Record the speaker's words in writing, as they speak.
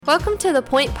Welcome to The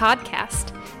Point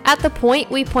Podcast. At The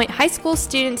Point, we point high school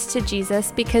students to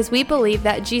Jesus because we believe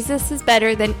that Jesus is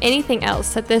better than anything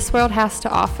else that this world has to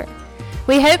offer.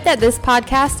 We hope that this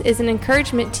podcast is an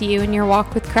encouragement to you in your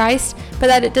walk with Christ, but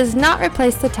that it does not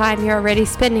replace the time you're already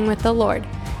spending with the Lord.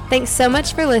 Thanks so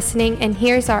much for listening, and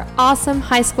here's our awesome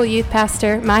high school youth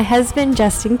pastor, my husband,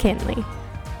 Justin Kinley.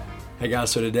 Hey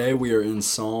guys, so today we are in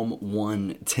Psalm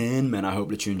 110. Man, I hope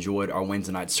that you enjoyed our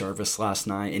Wednesday night service last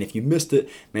night. And if you missed it,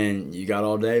 man, you got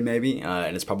all day maybe,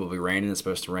 and it's probably raining. It's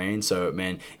supposed to rain. So,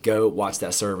 man, go watch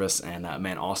that service. And,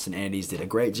 man, Austin Andes did a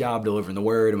great job delivering the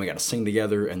word, and we got to sing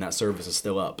together, and that service is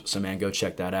still up. So, man, go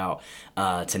check that out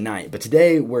tonight. But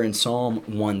today we're in Psalm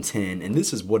 110, and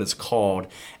this is what is called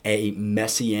a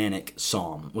messianic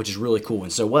psalm, which is really cool.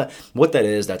 And so what that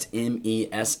is, that's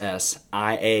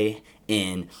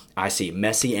Messianic,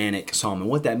 messianic psalm. And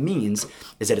what that means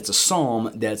is that it's a psalm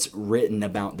that's written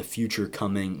about the future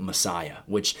coming Messiah,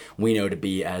 which we know to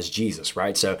be as Jesus,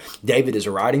 right? So David is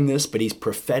writing this, but he's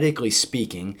prophetically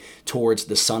speaking towards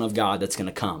the Son of God that's going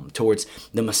to come, towards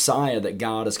the Messiah that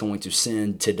God is going to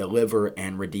send to deliver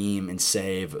and redeem and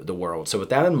save the world. So with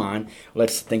that in mind,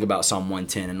 let's think about Psalm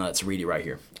 110 and let's read it right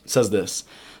here. It says this.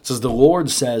 It says, "The Lord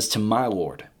says to my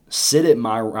Lord, sit at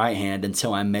my right hand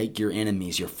until I make your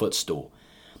enemies your footstool.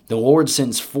 The Lord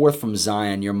sends forth from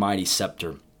Zion your mighty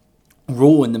scepter.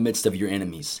 Rule in the midst of your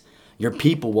enemies. Your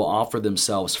people will offer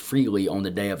themselves freely on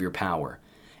the day of your power.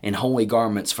 In holy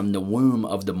garments from the womb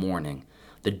of the morning,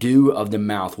 the dew of the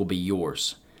mouth will be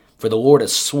yours. For the Lord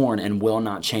has sworn and will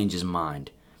not change his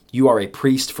mind. You are a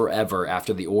priest forever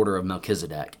after the order of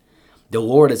Melchizedek. The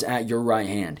Lord is at your right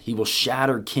hand. He will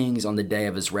shatter kings on the day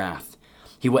of his wrath.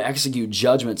 He will execute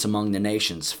judgments among the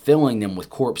nations, filling them with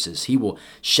corpses. He will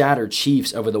shatter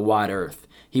chiefs over the wide earth.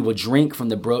 He will drink from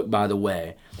the brook by the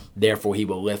way. Therefore, he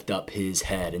will lift up his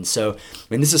head." And so,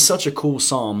 this is such a cool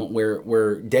psalm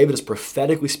where David is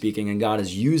prophetically speaking, and God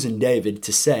is using David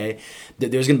to say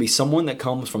that there's going to be someone that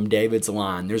comes from David's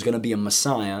line. There's going to be a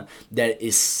Messiah that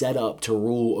is set up to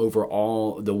rule over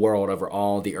all the world, over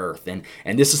all the earth. And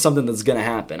this is something that's going to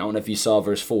happen. I don't know if you saw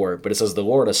verse 4, but it says, "The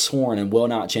Lord has sworn and will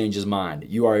not change his mind.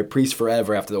 You are a priest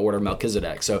forever after the order of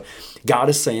Melchizedek." So God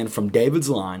is saying, from David's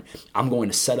line, I'm going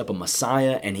to set up a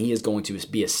Messiah, and he is going to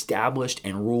be established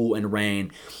and rule and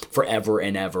reign forever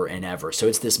and ever and ever. So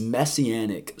it's this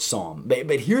messianic psalm.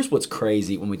 But here's what's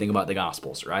crazy when we think about the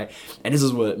Gospels, right? And this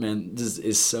is what, this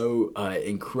is so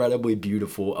incredibly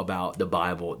beautiful about the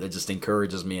Bible that just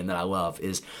encourages me and that I love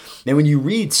is, man, when you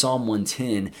read Psalm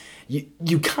 110,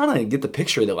 you kind of get the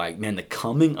picture that, the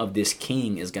coming of this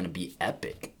king is going to be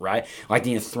epic, right? Like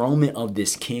the enthronement of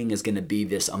this king is going to be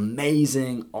this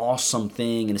amazing, awesome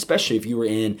thing. And especially if you were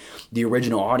in the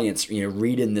original audience,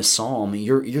 reading this psalm,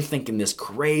 you're thinking this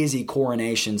crazy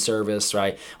coronation service,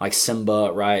 right? Like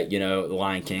Simba, right? The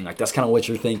Lion King, that's kind of what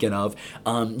you're thinking of.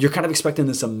 You're kind of expecting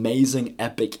this amazing,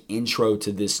 epic intro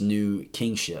to this new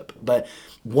kingship. But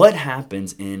what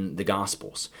happens in the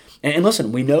Gospels? And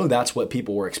listen, we know that's what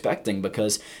people were expecting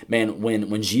because,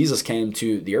 when Jesus came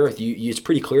to the earth, it's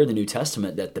pretty clear in the New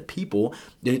Testament that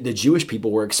the Jewish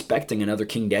people were expecting another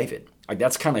King David.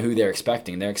 That's kind of who they're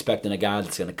expecting. They're expecting a guy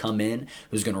that's going to come in,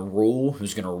 who's going to rule,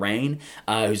 who's going to reign,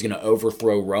 who's going to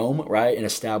overthrow Rome, right, and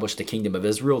establish the kingdom of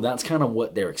Israel. That's kind of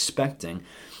what they're expecting.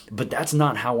 But that's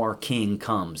not how our king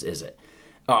comes, is it?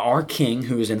 Our king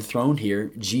who is enthroned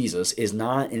here, Jesus, is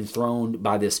not enthroned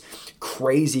by this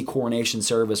crazy coronation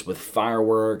service with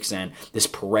fireworks and this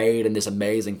parade and this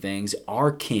amazing things.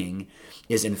 Our king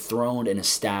is enthroned and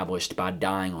established by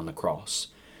dying on the cross.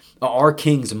 Our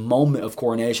king's moment of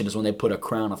coronation is when they put a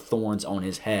crown of thorns on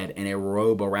his head and a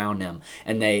robe around him.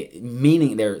 And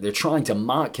they're trying to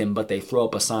mock him, but they throw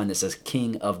up a sign that says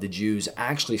King of the Jews,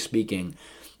 actually speaking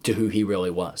to who he really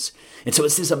was. And so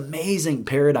it's this amazing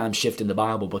paradigm shift in the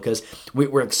Bible because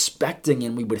we're expecting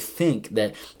and we would think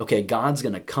that, okay, God's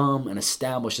going to come and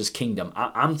establish his kingdom.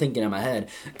 I'm thinking in my head,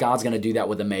 God's going to do that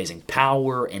with amazing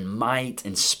power and might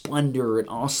and splendor and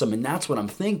awesome. And that's what I'm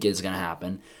thinking is going to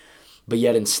happen. But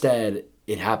yet instead,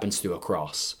 it happens through a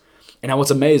cross. And now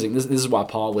what's amazing, this is why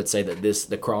Paul would say that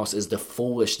the cross is the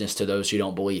foolishness to those who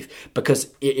don't believe.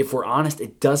 Because if we're honest,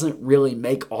 it doesn't really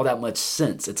make all that much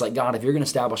sense. It's like, God, if you're going to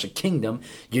establish a kingdom,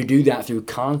 you do that through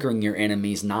conquering your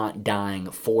enemies, not dying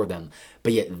for them.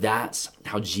 But yet that's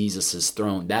how Jesus is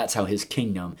throned. That's how his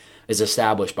kingdom is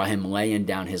established, by him laying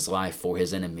down his life for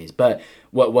his enemies. But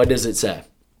what does it say?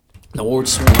 The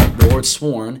Lord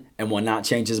sworn and will not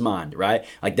change his mind, right?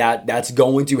 That's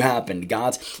going to happen.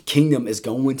 God's kingdom is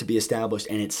going to be established,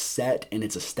 and it's set and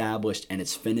it's established and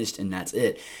it's finished, and that's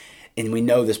it. And we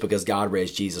know this because God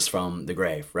raised Jesus from the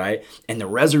grave, right? And the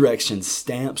resurrection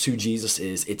stamps who Jesus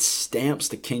is. It stamps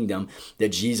the kingdom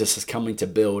that Jesus is coming to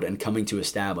build and coming to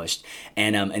establish.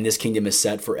 And this kingdom is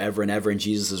set forever and ever. And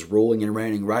Jesus is ruling and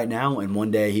reigning right now. And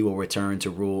one day he will return to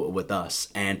rule with us.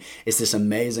 And it's this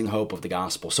amazing hope of the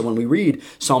gospel. So when we read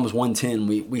Psalms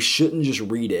 110, we shouldn't just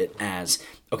read it as,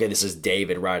 okay, this is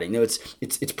David writing. No, it's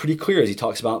pretty clear as he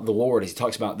talks about the Lord, as he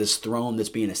talks about this throne that's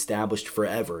being established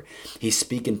forever. He's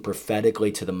speaking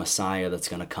prophetically to the Messiah that's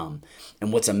going to come.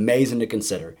 And what's amazing to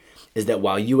consider is that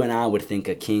while you and I would think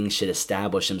a king should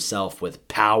establish himself with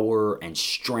power and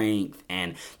strength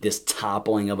and this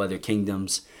toppling of other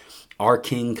kingdoms, our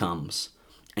king comes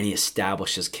and he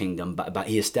establishes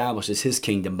his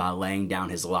kingdom by laying down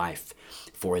his life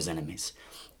for his enemies.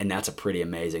 And that's a pretty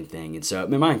amazing thing. And so,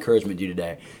 my encouragement to you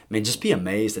today, just be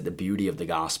amazed at the beauty of the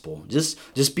gospel. Just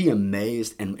be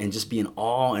amazed and just be in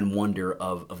awe and wonder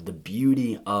of the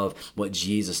beauty of what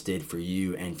Jesus did for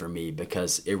you and for me,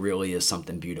 because it really is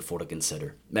something beautiful to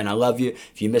consider. Man, I love you.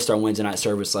 If you missed our Wednesday night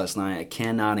service last night, I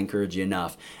cannot encourage you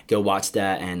enough. Go watch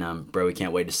that, and bro, we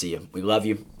can't wait to see you. We love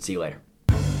you. See you later.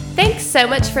 Thanks so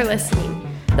much for listening.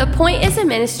 The Point is a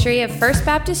ministry of First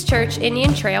Baptist Church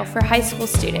Indian Trail for high school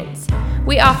students.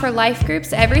 We offer life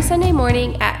groups every Sunday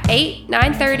morning at 8,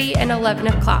 9:30, and 11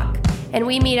 o'clock, and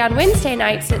we meet on Wednesday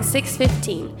nights at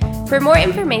 6:15. For more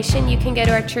information, you can go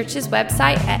to our church's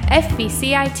website at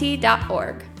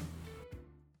fbcit.org.